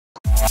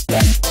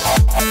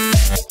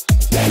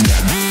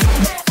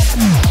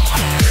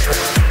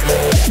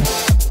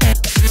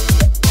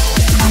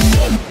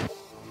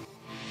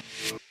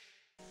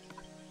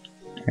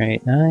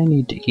Alright, I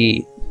need to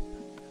eat.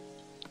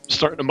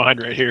 Starting to mine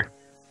right here.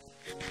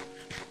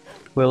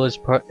 Will is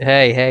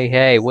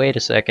hey, wait a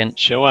second.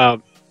 Chill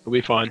out. We'll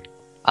be fine.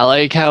 I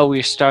like how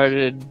we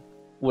started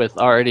with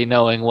already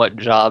knowing what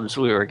jobs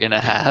we were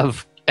gonna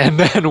have, and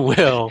then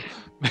Will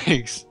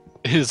makes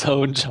his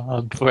own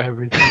job for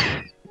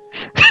everything.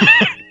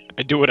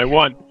 I do what I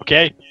want,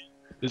 okay?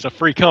 This is a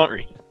free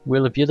country.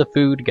 Will, if you're the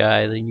food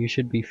guy, then you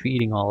should be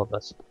feeding all of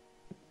us.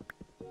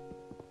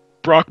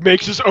 Brock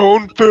makes his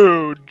own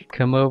food!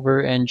 Come over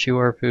and chew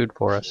our food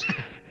for us.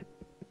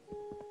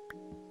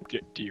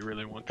 Do you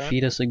really want that?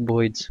 Feed us like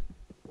boys.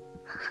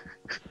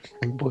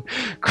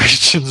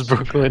 Christian's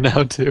Brooklyn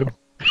now too.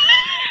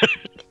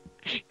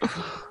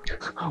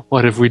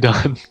 What have we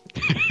done?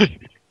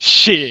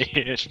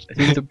 Shit! I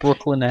think the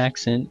Brooklyn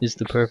accent is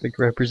the perfect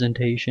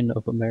representation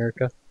of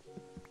America.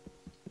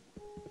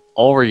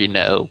 Or you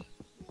know,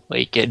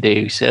 we could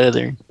do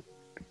Southern.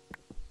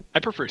 I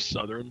prefer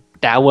Southern.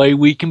 That way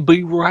we can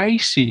be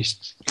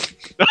racist.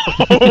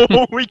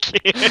 No, we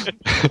can't!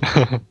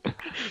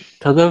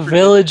 To the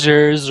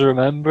villagers,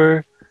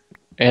 remember?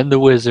 And the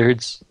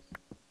wizards.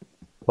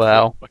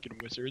 Wow. Fucking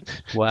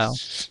wizards. Wow.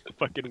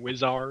 Fucking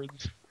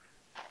wizards.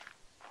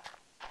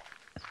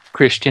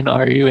 Christian,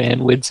 are you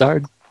and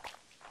Wizard?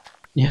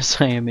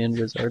 Yes, I am in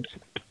Wizard.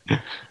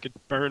 Could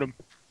burn them.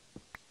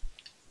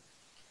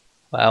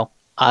 Wow.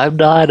 I'm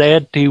not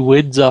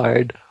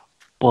anti-Wizard,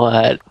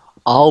 but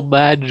all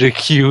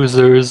magic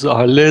users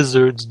are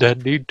lizards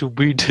that need to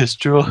be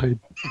destroyed.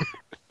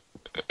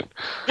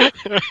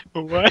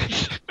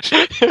 What?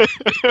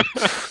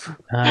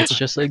 It's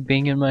just like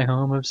being in my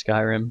home of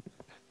Skyrim.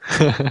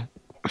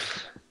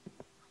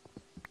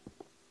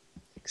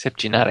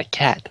 Except you're not a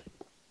cat.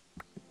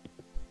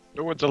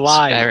 No one's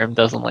alive. Skyrim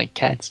doesn't like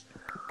cats.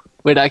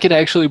 Wait, I could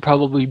actually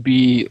probably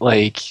be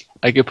like,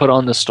 I could put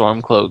on the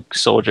Stormcloak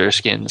soldier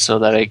skin so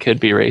that I could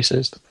be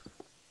racist.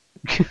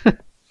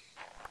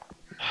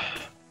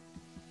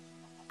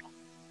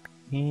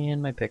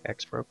 And my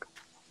pickaxe broke.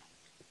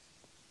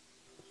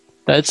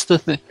 That's the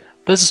thing.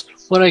 That's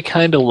what I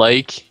kind of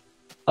like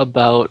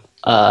about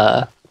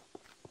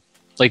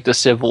like the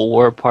Civil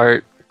War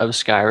part of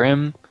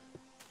Skyrim,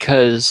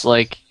 because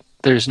like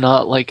there's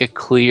not like a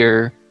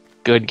clear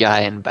good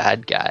guy and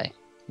bad guy.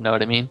 You know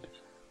what I mean?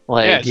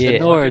 Like Yeah. the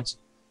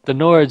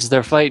Nords,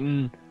 they're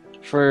fighting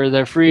for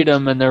their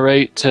freedom and their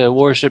right to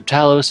worship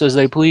Talos as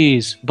they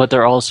please, but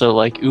they're also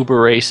like uber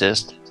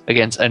racist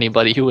against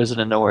anybody who isn't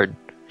a Nord.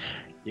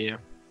 Yeah.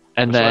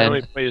 And So I then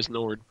only play as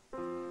Nord.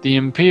 the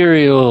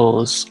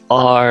Imperials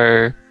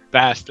are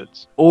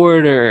Bastards.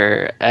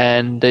 order,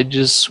 and they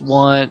just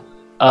want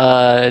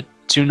to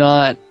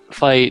not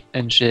fight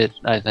and shit.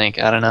 I think,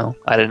 I don't know,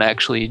 I didn't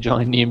actually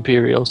join the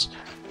Imperials.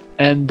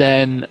 And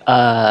then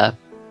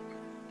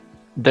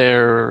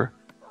they're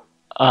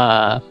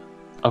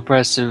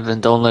oppressive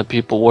and don't let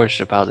people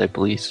worship how they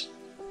please.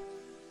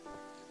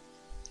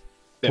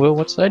 Yeah. Will,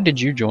 what side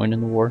did you join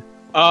in the war?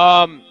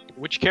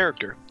 Which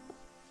character?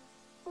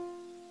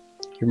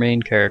 Your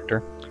main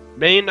character.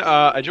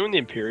 I joined the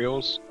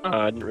Imperials.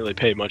 I didn't really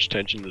pay much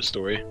attention to the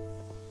story.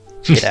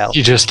 Get out.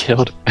 You just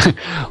killed.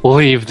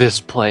 Leave this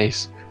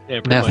place. Yeah,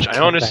 pretty Never much. I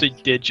come honestly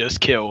did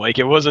just kill. Like,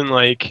 it wasn't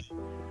like,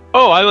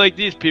 oh, I like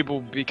these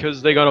people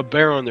because they got a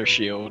bear on their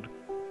shield.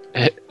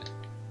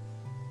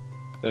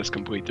 That's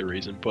complete the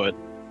reason, but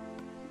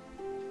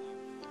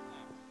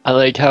I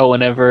like how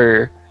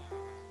whenever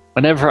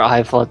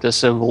I fought the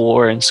Civil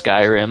War in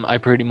Skyrim, I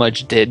pretty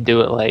much did do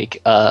it like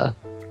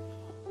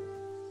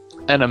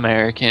an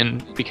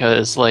American,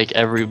 because like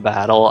every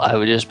battle I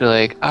would just be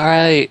like,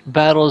 alright,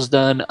 battle's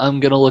done, I'm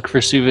gonna look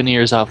for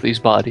souvenirs off these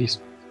bodies.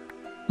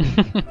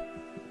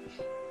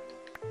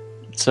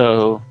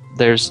 So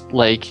there's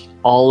like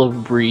all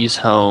of Bree's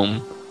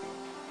home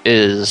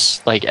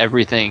is like,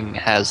 everything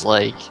has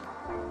like,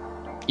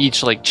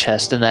 each like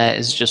chest in that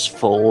is just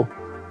full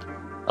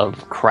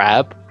of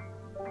crap,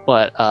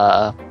 but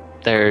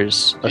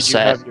there's a did you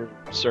set. have your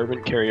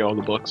servant carry all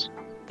the books?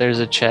 There's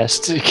a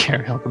chest to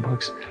carry all the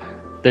books.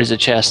 There's a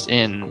chest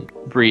in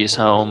Bree's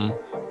home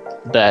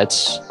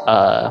that's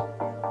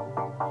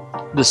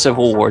the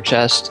Civil War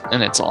chest,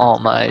 and it's all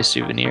my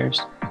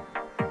souvenirs.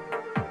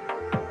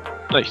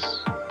 Nice.